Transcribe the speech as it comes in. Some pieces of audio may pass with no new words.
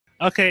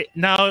Okay,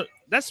 now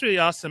that's really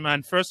awesome,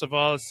 man. First of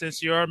all,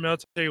 since you're a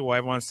military wife,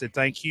 I want to say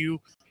thank you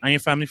and your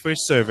family for your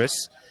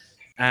service.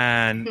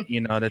 And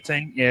the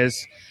thing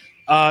is,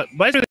 but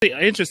it's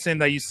really interesting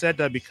that you said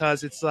that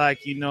because it's like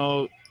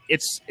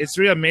it's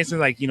really amazing.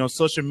 Like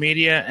social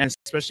media and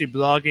especially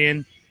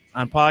blogging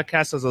and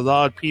podcasts has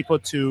allowed people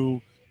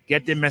to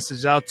get their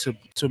message out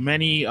to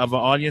many of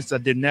our audience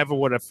that they never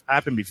would have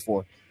happened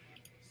before.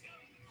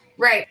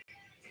 Right.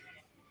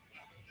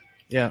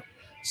 Yeah.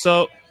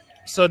 So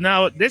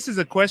now this is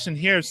a question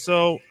here.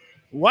 So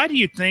why do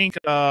you think,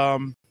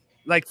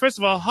 like, first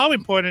of all, how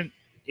important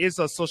is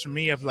social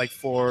media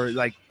for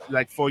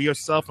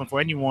yourself and for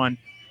anyone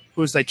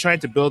who's like trying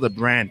to build a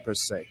brand per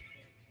se?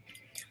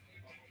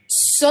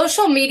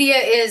 Social media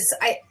is,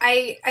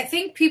 I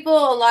think people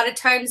a lot of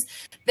times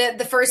that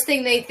the first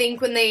thing they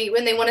think when they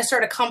want to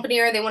start a company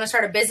or they want to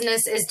start a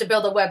business is to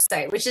build a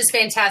website, which is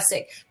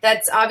fantastic.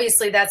 That's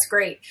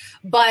great.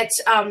 But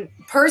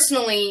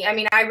personally, I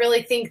mean, I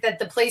really think that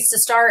the place to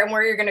start and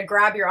where you're going to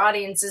grab your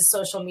audience is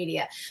social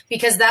media,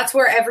 because that's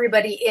where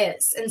everybody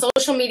is. And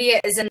social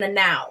media is in the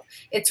now.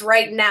 It's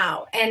right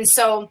now. And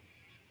so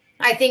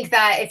I think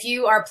that if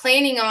you are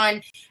planning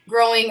on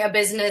growing a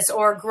business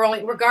or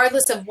growing,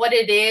 regardless of what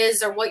it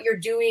is or what you're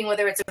doing,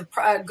 whether it's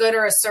a good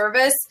or a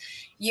service,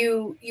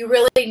 you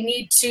really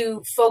need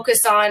to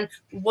focus on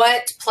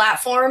what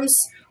platforms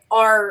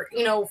are,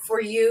 for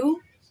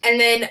you.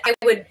 And then I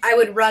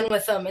would run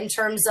with them in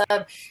terms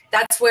of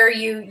that's where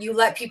you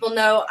let people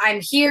know I'm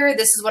here.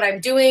 This is what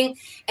I'm doing.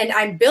 And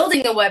I'm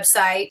building a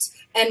website.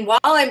 And while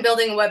I'm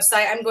building a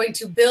website, I'm going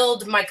to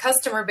build my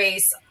customer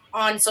base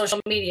on social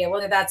media,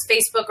 whether that's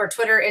Facebook or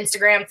Twitter,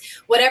 Instagram,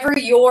 whatever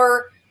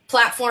your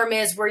platform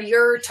is, where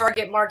your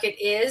target market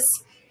is,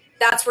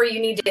 that's where you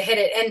need to hit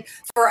it. And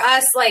for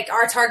us, like,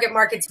 our target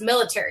market's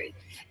military.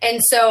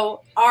 And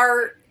so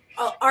our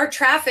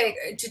traffic,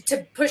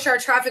 to push our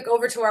traffic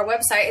over to our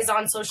website, is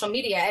on social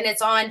media, and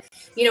it's on,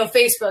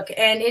 Facebook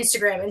and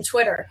Instagram and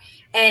Twitter.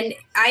 And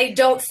I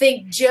don't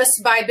think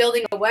just by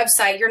building a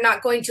website, you're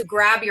not going to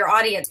grab your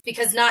audience,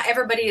 because not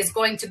everybody is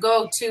going to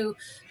go to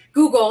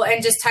Google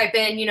and just type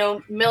in,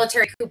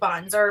 military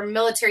coupons or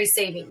military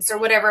savings or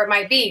whatever it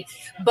might be.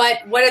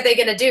 But what are they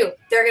going to do?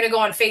 They're going to go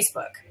on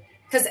Facebook.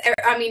 Because,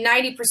 I mean,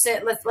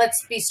 90%,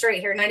 let's be straight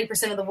here,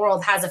 90% of the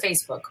world has a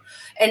Facebook.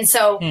 And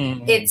so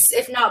it's,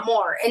 if not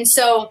more. And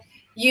so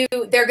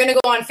they're going to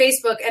go on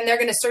Facebook and they're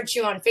going to search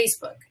you on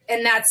Facebook.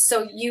 And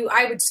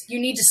you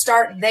need to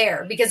start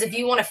there, because if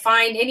you want to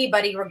find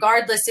anybody,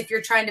 regardless if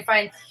you're trying to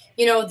find,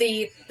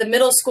 the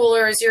middle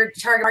schoolers, your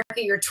target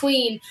market, your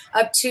tween,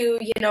 up to,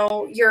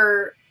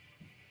 your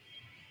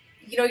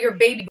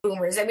baby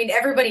boomers. I mean,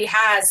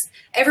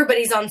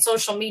 everybody's on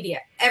social media,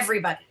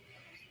 everybody.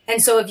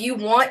 And so if you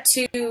want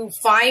to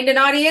find an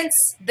audience,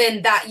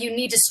 then that you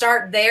need to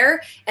start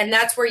there. And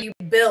that's where you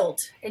build,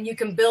 and you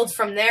can build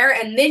from there,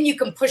 and then you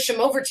can push them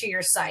over to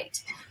your site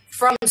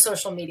from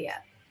social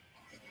media.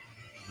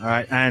 All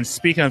right. And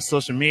speaking of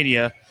social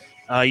media,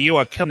 you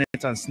are killing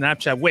it on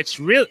Snapchat, which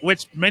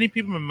many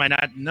people might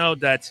not know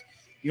that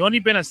you only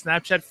been on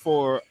Snapchat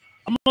for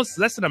almost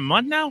less than a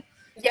month now.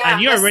 Yeah.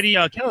 And you're already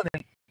killing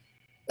it.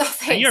 Oh,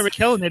 and you're already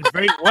killing it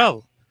very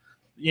well.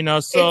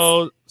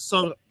 So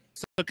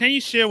can you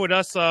share with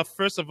us,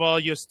 first of all,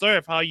 your story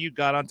of how you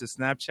got onto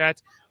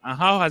Snapchat, and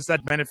how has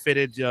that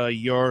benefited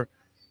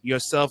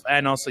yourself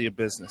and also your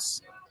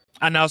business,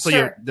 and also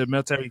the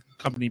military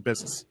company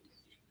business?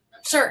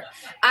 Sure.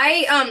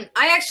 I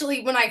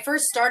actually, when I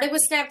first started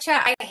with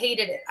Snapchat, I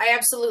hated it. I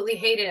absolutely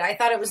hated it. I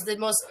thought it was the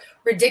most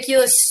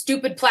ridiculous,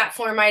 stupid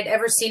platform I'd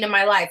ever seen in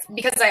my life,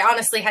 because I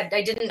honestly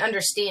I didn't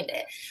understand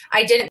it.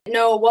 I didn't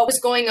know what was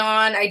going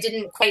on. I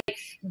didn't quite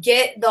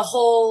get the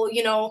whole,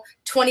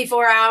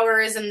 24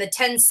 hours and the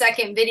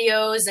 10-second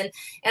videos. And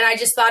I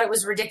just thought it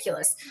was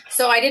ridiculous.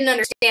 So I didn't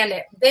understand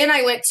it. Then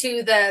I went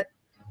to the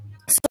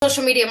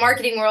social media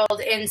marketing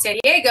world in San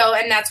Diego,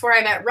 and that's where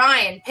I met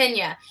Ryan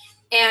Pena.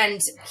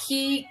 And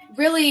he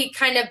really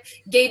kind of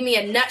gave me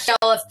a nutshell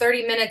of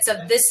 30 minutes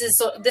of this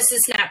is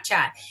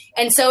Snapchat.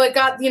 And so it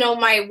got,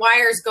 my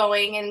wires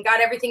going and got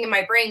everything in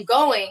my brain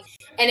going.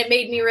 And it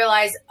made me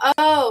realize,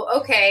 oh,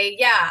 okay,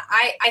 yeah,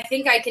 I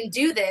think I can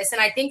do this. And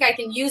I think I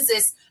can use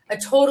this a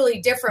totally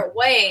different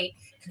way,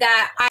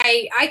 that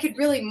I could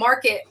really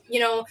market,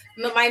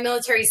 my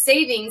military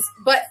savings,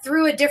 but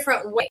through a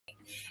different way.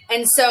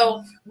 And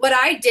so what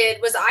I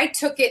did was I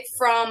took it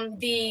from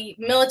the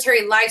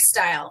military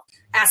lifestyle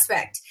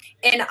aspect,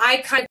 and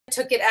I kind of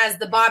took it as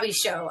the Bobbi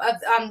show of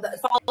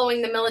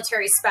following the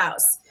military spouse.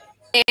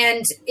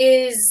 And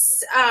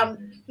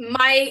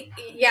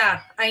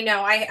I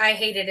know I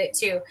hated it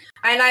too,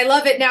 and I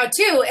love it now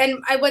too.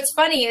 And what's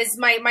funny is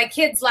my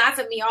kids laugh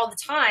at me all the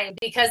time,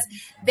 because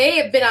they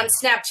have been on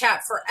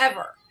Snapchat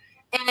forever.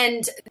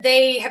 And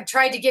they have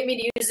tried to get me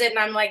to use it. And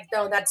I'm like,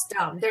 no, that's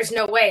dumb. There's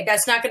no way.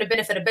 That's not going to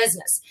benefit a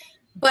business.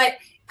 But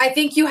I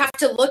think you have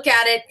to look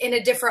at it in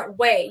a different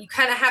way. You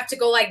kind of have to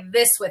go like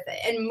this with it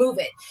and move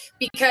it,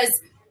 because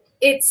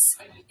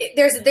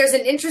there's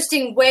an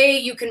interesting way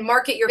you can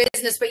market your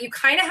business, but you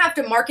kind of have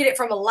to market it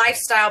from a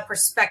lifestyle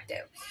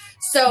perspective.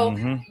 So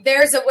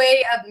there's a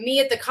way of me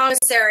at the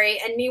commissary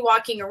and me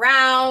walking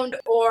around,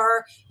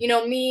 or, you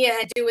know, me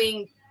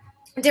doing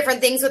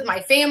different things with my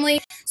family.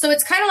 So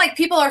it's kind of like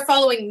people are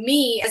following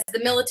me as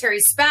the military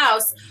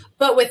spouse,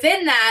 but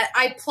within that,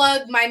 I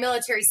plug my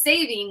military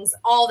savings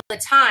all the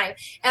time.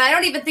 And I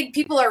don't even think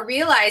people are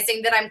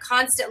realizing that I'm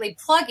constantly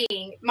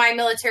plugging my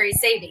military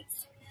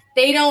savings.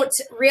 They don't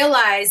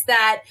realize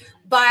that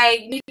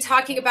by me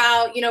talking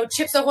about, you know,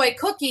 Chips Ahoy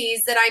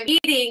cookies that I'm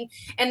eating,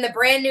 and the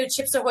brand new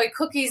Chips Ahoy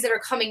cookies that are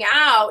coming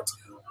out,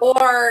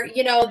 or,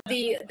 you know,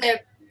 the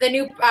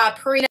new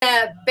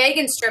Purina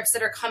bacon strips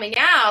that are coming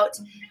out,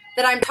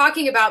 that I'm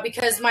talking about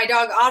because my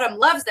dog Autumn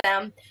loves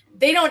them,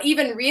 they don't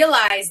even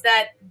realize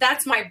that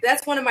that's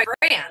one of my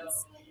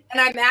brands,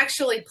 and I'm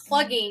actually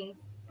plugging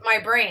my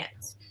brand.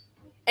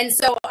 And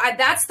so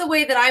that's the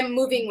way that I'm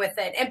moving with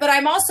it. But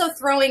I'm also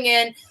throwing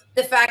in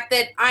the fact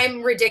that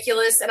I'm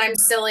ridiculous and I'm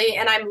silly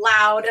and I'm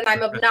loud and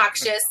I'm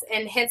obnoxious,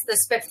 and hence the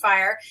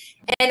Spitfire.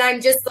 And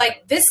I'm just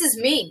like, this is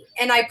me.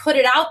 And I put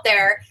it out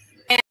there,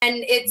 and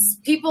it's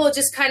people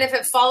just kind of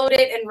have followed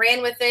it and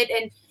ran with it.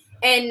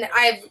 And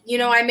I've, you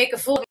know, I make a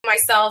fool of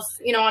myself,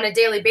 you know, on a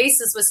daily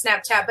basis with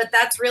Snapchat, but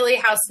that's really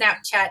how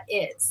Snapchat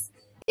is.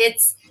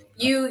 It's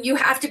you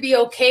have to be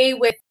okay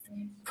with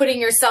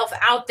putting yourself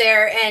out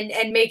there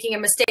and making a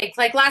mistake.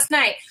 Like last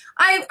night,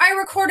 I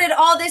recorded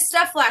all this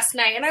stuff last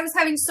night, and I was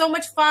having so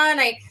much fun.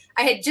 I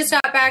had just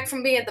got back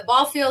from being at the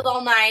ball field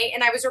all night,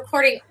 and I was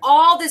recording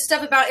all this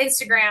stuff about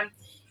Instagram.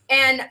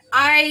 And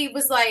I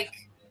was like,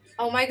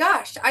 oh my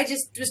gosh, I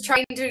just was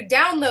trying to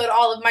download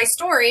all of my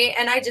story,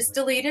 and I just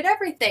deleted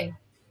everything.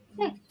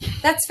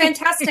 That's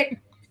fantastic.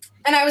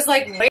 And I was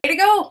like, way to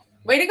go,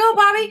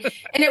 Bobbi.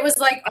 And it was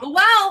like, oh,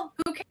 well,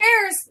 who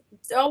cares?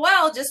 Oh,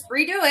 well, just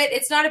redo it.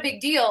 It's not a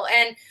big deal.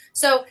 And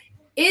so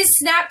is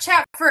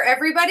Snapchat for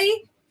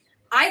everybody?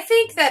 I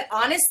think that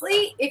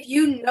honestly, if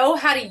you know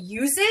how to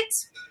use it,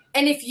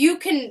 and if you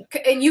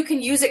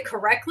can use it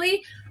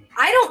correctly,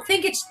 I don't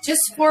think it's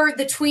just for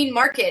the tween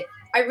market.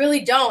 I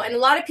really don't. And a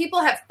lot of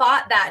people have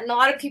thought that. And a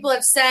lot of people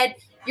have said,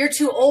 you're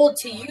too old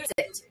to use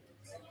it.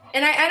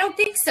 And I don't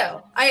think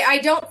so. I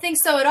don't think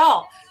so at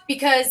all,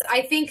 because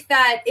I think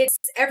that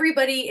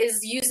everybody is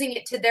using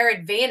it to their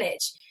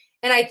advantage.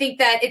 And I think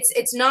that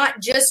it's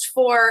not just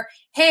for,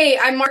 hey,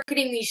 I'm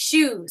marketing these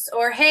shoes,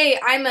 or hey,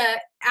 I'm a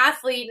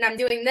athlete and I'm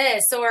doing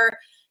this, or,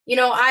 you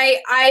know,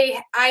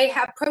 I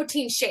have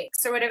protein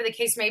shakes, or whatever the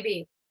case may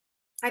be.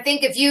 I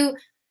think if you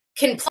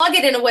can plug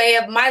it in a way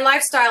of, my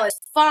lifestyle is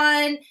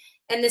fun,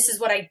 and this is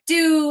what I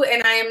do,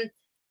 and I'm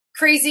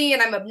crazy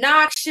and I'm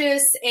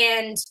obnoxious,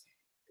 and,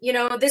 you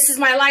know, this is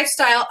my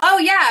lifestyle. Oh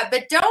yeah,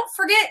 but don't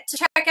forget to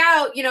check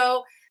out, you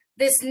know,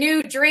 this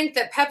new drink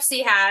that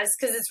Pepsi has,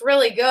 because it's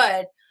really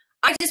good.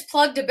 I just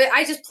plugged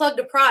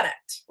a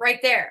product right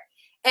there.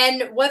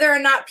 And whether or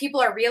not people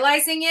are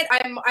realizing it,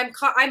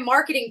 I'm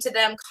marketing to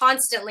them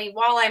constantly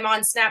while I'm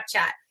on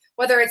Snapchat,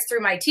 whether it's through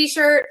my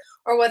t-shirt,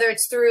 or whether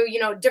it's through, you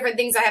know, different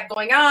things I have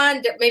going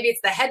on. Maybe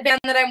it's the headband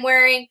that I'm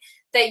wearing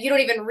that you don't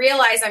even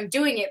realize I'm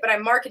doing it, but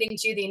I'm marketing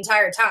to you the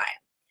entire time.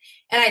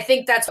 And I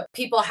think that's what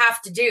people have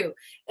to do.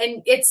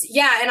 And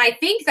and I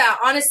think that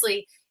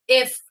honestly,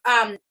 if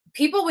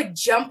people would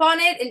jump on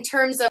it in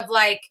terms of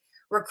like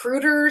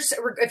recruiters,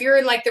 if you're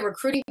in like the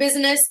recruiting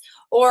business,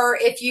 or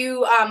if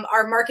you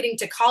are marketing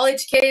to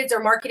college kids,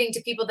 or marketing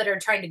to people that are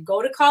trying to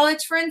go to college,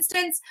 for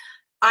instance,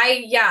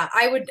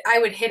 I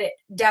would hit it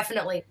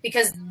definitely,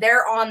 because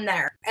they're on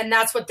there and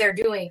that's what they're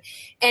doing.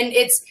 And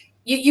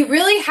you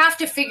really have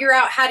to figure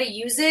out how to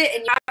use it,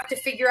 and you have to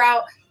figure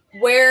out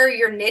where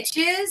your niche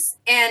is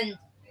and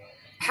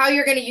how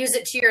you're going to use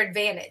it to your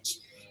advantage.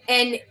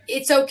 And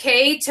it's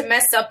okay to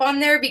mess up on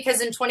there,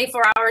 because in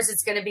 24 hours,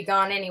 it's going to be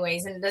gone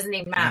anyways, and it doesn't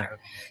even matter.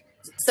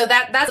 So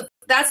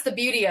that's the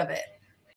beauty of it.